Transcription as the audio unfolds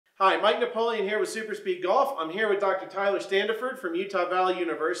Hi, Mike Napoleon here with SuperSpeed Golf. I'm here with Dr. Tyler Standifird from Utah Valley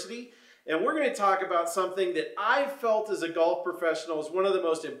University, and we're going to talk about something that I felt as a golf professional is one of the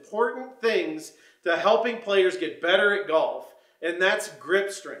most important things to helping players get better at golf, and that's grip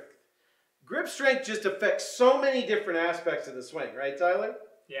strength. Grip strength just affects so many different aspects of the swing, right, Tyler?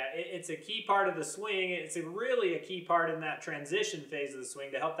 Yeah, it's a key part of the swing. It's really a key part in that transition phase of the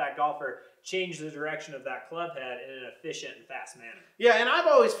swing to help that golfer change the direction of that club head in an efficient and fast manner. Yeah, and I've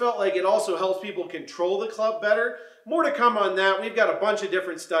always felt like it also helps people control the club better. More to come on that. We've got a bunch of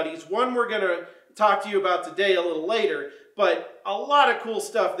different studies. One we're going to talk to you about today a little later, but a lot of cool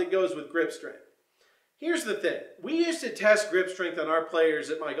stuff that goes with grip strength. Here's the thing. We used to test grip strength on our players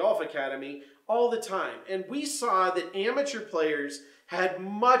at my golf academy all the time, and we saw that amateur players had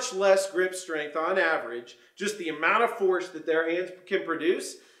much less grip strength on average, just the amount of force that their hands can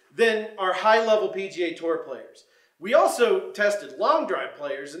produce, than our high-level PGA Tour players. We also tested long drive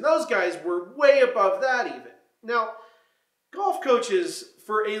players, and those guys were way above that even. Now, golf coaches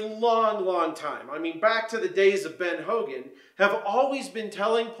for a long, long time, I mean back to the days of Ben Hogan, have always been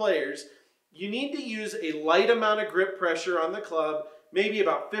telling players you need to use a light amount of grip pressure on the club, maybe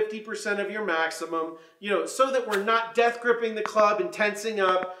about 50% of your maximum, so that we're not death gripping the club and tensing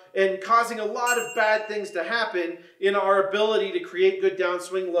up and causing a lot of bad things to happen in our ability to create good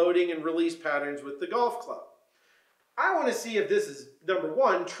downswing loading and release patterns with the golf club. I want to see if this is, number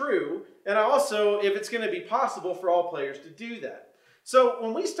one, true, and also if it's going to be possible for all players to do that. So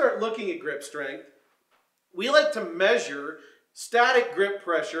when we start looking at grip strength, we like to measure static grip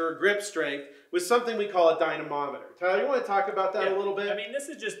pressure or grip strength with something we call a dynamometer. Tyler, you want to talk about that a little bit? I mean, this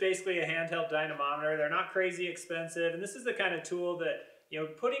is just basically a handheld dynamometer. They're not crazy expensive, and this is the kind of tool that,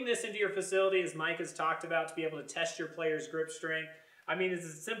 putting this into your facility, as Mike has talked about, to be able to test your player's grip strength. I mean, it's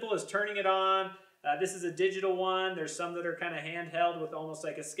as simple as turning it on. This is a digital one. There's some that are kind of handheld with almost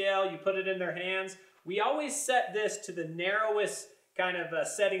like a scale. You put it in their hands. We always set this to the narrowest kind of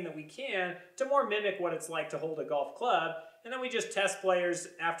setting that we can to more mimic what it's like to hold a golf club. And then we just test players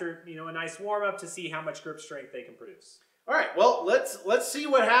after, a nice warm-up to see how much grip strength they can produce. All right, well, let's see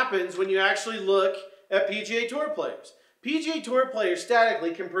what happens when you actually look at PGA Tour players. PGA Tour players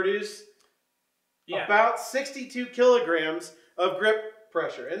statically can produce about 62 kilograms of grip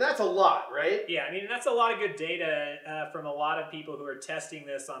pressure, and that's a lot, right? Yeah, I mean, that's a lot of good data from a lot of people who are testing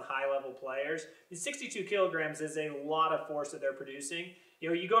this on high-level players. The 62 kilograms is a lot of force that they're producing.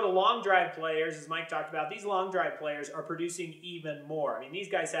 You go to long drive players, as Mike talked about, these long drive players are producing even more. I mean,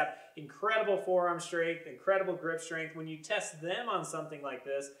 these guys have incredible forearm strength, incredible grip strength. When you test them on something like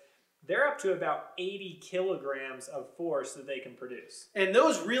this, they're up to about 80 kilograms of force that they can produce. And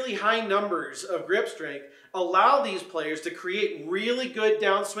those really high numbers of grip strength allow these players to create really good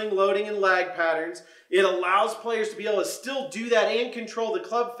downswing loading and lag patterns. It allows players to be able to still do that and control the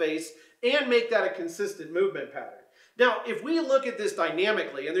club face and make that a consistent movement pattern. Now, if we look at this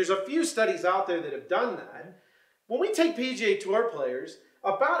dynamically, and there's a few studies out there that have done that, when we take PGA Tour players,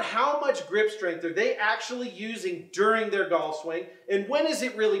 about how much grip strength are they actually using during their golf swing, and when is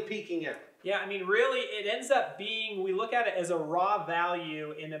it really peaking out? Yeah, I mean, really, it ends up being, we look at it as a raw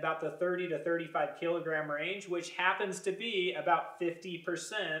value in about the 30 to 35 kilogram range, which happens to be about 50%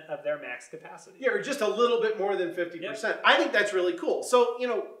 of their max capacity. Yeah, or just a little bit more than 50%. Yep. I think that's really cool. So,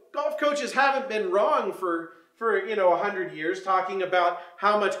 golf coaches haven't been wrong for 100 years talking about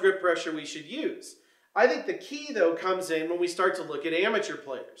how much grip pressure we should use. I think the key, though, comes in when we start to look at amateur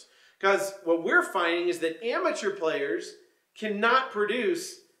players. Because what we're finding is that amateur players cannot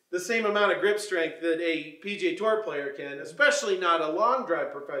produce the same amount of grip strength that a PGA Tour player can, especially not a long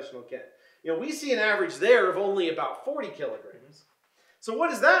drive professional can. We see an average there of only about 40 kilograms. So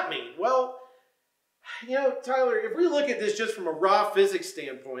what does that mean? Well, Tyler, if we look at this just from a raw physics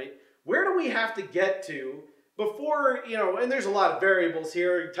standpoint, where do we have to get to before, and there's a lot of variables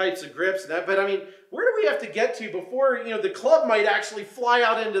here, types of grips and that, but I mean, where do we have to get to before, the club might actually fly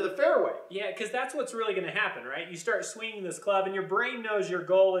out into the fairway? Yeah, because that's what's really going to happen, right? You start swinging this club, and your brain knows your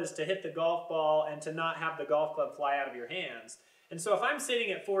goal is to hit the golf ball and to not have the golf club fly out of your hands. And so if I'm sitting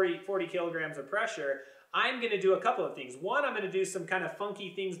at 40 kilograms of pressure, I'm going to do a couple of things. One, I'm going to do some kind of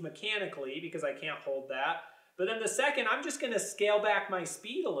funky things mechanically because I can't hold that. But then the second, I'm just going to scale back my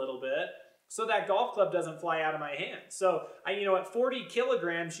speed a little bit so that golf club doesn't fly out of my hand. So, at 40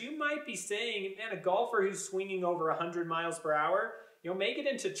 kilograms, you might be saying, man, a golfer who's swinging over 100 miles per hour, may get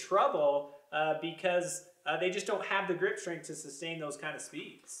into trouble because they just don't have the grip strength to sustain those kind of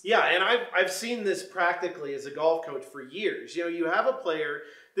speeds. Yeah, and I've seen this practically as a golf coach for years. You have a player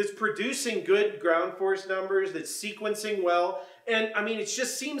that's producing good ground force numbers, that's sequencing well, And I mean, it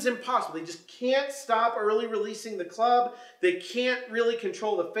just seems impossible. They just can't stop early releasing the club. They can't really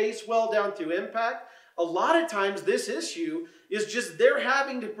control the face well down through impact. A lot of times this issue is just they're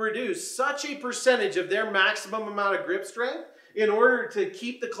having to produce such a percentage of their maximum amount of grip strength in order to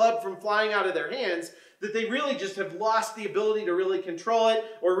keep the club from flying out of their hands that they really just have lost the ability to really control it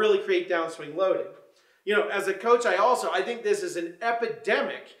or really create downswing loading. You know, as a coach, I think this is an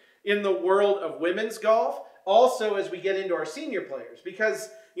epidemic in the world of women's golf, also as we get into our senior players, because,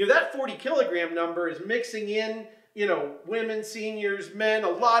 you know, that 40 kilogram number is mixing in, you know, women, seniors, men, a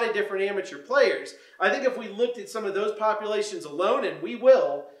lot of different amateur players. I think if we looked at some of those populations alone, and we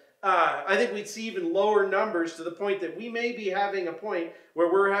will, I think we'd see even lower numbers to the point that we may be having a point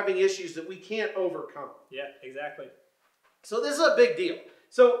where we're having issues that we can't overcome. Yeah, exactly. So this is a big deal.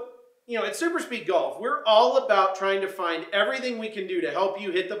 So, you know, at SuperSpeed Golf, we're all about trying to find everything we can do to help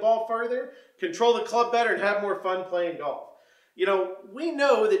you hit the ball further, control the club better, and have more fun playing golf. You know, we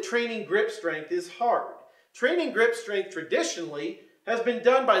know that training grip strength is hard. Training grip strength traditionally has been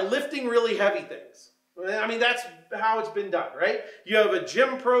done by lifting really heavy things. I mean, that's how it's been done, right? You have a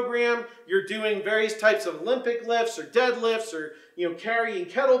gym program, you're doing various types of Olympic lifts or deadlifts or, you know, carrying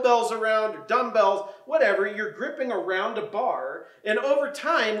kettlebells around or dumbbells, whatever. You're gripping around a bar, and over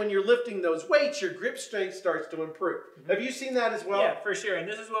time, when you're lifting those weights, your grip strength starts to improve. Have you seen that as well? Yeah, for sure. And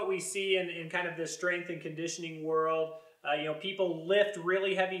this is what we see in kind of the strength and conditioning world. You know, people lift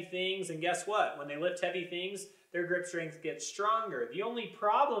really heavy things, and guess what? When they lift heavy things, their grip strength gets stronger. The only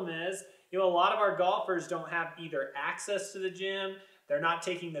problem is, you know, a lot of our golfers don't have either access to the gym, they're not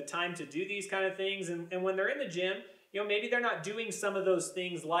taking the time to do these kind of things, and when they're in the gym, you know, maybe they're not doing some of those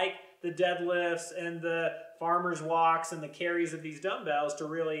things like the deadlifts and the farmer's walks and the carries of these dumbbells to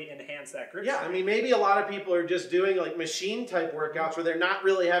really enhance that grip strength. I mean, maybe a lot of people are just doing like machine type workouts where they're not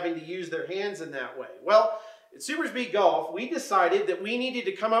really having to use their hands in that way. Well, at SuperSpeed Golf, we decided that we needed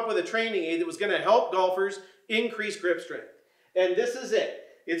to come up with a training aid that was going to help golfers increase grip strength. And this is it.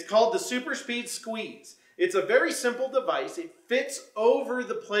 It's called the SuperSpeed Squeeze. It's a very simple device. It fits over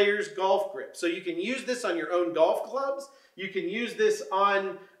the player's golf grip. So you can use this on your own golf clubs. You can use this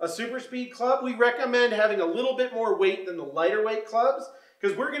on a SuperSpeed club. We recommend having a little bit more weight than the lighter weight clubs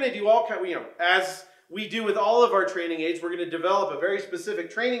because we're going to do all kind, you know, as we do with all of our training aids, we're going to develop a very specific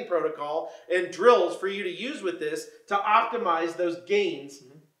training protocol and drills for you to use with this to optimize those gains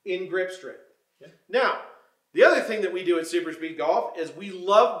in grip strength. Yeah. Now, the other thing that we do at SuperSpeed Golf is we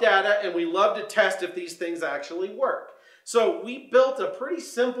love data and we love to test if these things actually work. So we built a pretty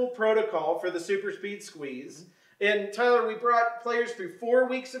simple protocol for the SuperSpeed Squeeze. And Tyler, we brought players through 4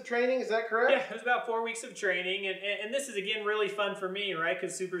 weeks of training, is that correct? Yeah, it was about 4 weeks of training. And this is, again, really fun for me, right?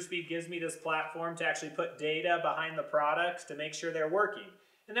 Because SuperSpeed gives me this platform to actually put data behind the products to make sure they're working.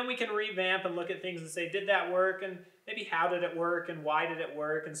 And then we can revamp and look at things and say, did that work? And maybe how did it work? And why did it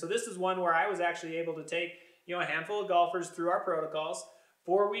work? And so this is one where I was actually able to take, you know, a handful of golfers through our protocols,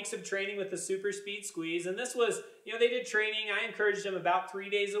 4 weeks of training with the SuperSpeed Squeeze. And this was, you know, they did training. I encouraged them about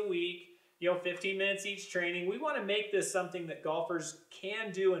 3 days a week, you know, 15 minutes each training. We want to make this something that golfers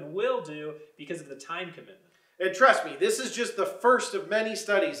can do and will do because of the time commitment. And trust me, this is just the first of many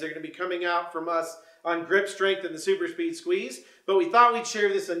studies that are going to be coming out from us on grip strength and the SuperSpeed Squeeze. But we thought we'd share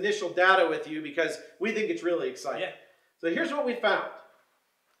this initial data with you because we think it's really exciting. Yeah. So here's what we found.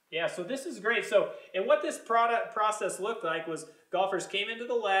 Yeah, so this is great. So, and what this process looked like was golfers came into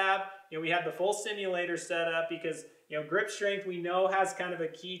the lab. You know, we had the full simulator set up because, you know, grip strength we know has kind of a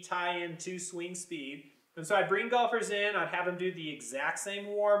key tie-in to swing speed. And so I'd bring golfers in. I'd have them do the exact same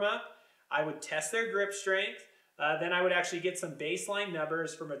warm-up. I would test their grip strength. Then I would actually get some baseline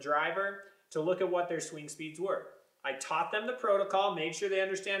numbers from a driver to look at what their swing speeds were. I taught them the protocol, made sure they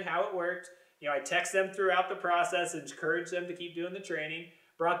understand how it worked. You know, I text them throughout the process, encouraged them to keep doing the training.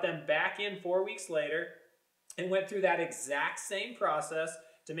 Brought them back in 4 weeks later and went through that exact same process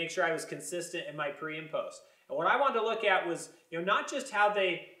to make sure I was consistent in my pre and post. And what I wanted to look at was, you know, not just how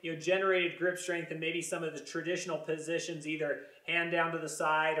they, you know, generated grip strength and maybe some of the traditional positions, either hand down to the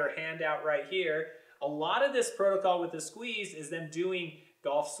side or hand out right here. A lot of this protocol with the squeeze is them doing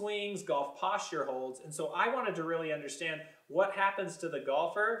golf swings, golf posture holds. And so I wanted to really understand what happens to the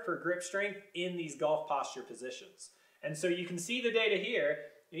golfer for grip strength in these golf posture positions. And so you can see the data here.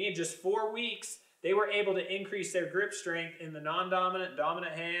 In just 4 weeks, they were able to increase their grip strength in the non-dominant,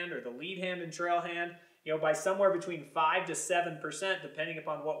 dominant hand, or the lead hand and trail hand, you know, by somewhere between 5 to 7%, depending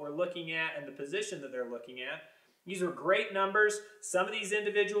upon what we're looking at and the position that they're looking at. These were great numbers. Some of these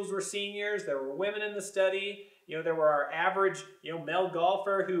individuals were seniors. There were women in the study. You know, there were our average, you know, male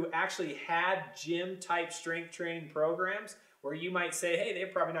golfer who actually had gym-type strength training programs where you might say, hey,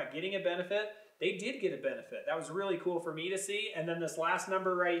 they're probably not getting a benefit. they did get a benefit. That was really cool for me to see. And then this last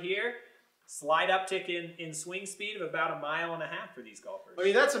number right here, slight uptick in swing speed of about 1.5 miles for these golfers. I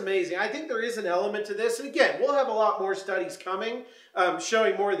mean, that's amazing. I think there is an element to this. And again, we'll have a lot more studies coming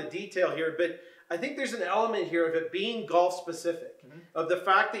showing more of the detail here. But I think there's an element here of it being golf specific, of the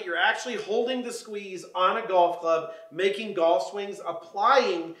fact that you're actually holding the squeeze on a golf club, making golf swings,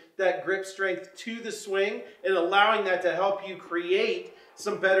 applying that grip strength to the swing, and allowing that to help you create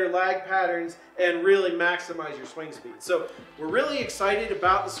some better lag patterns and really maximize your swing speed. So we're really excited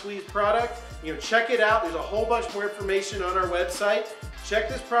about the squeeze product. You know, check it out. There's a whole bunch more information on our website. Check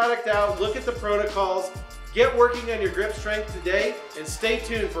this product out, look at the protocols, get working on your grip strength today, and stay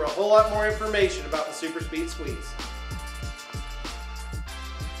tuned for a whole lot more information about the SuperSpeed Squeeze.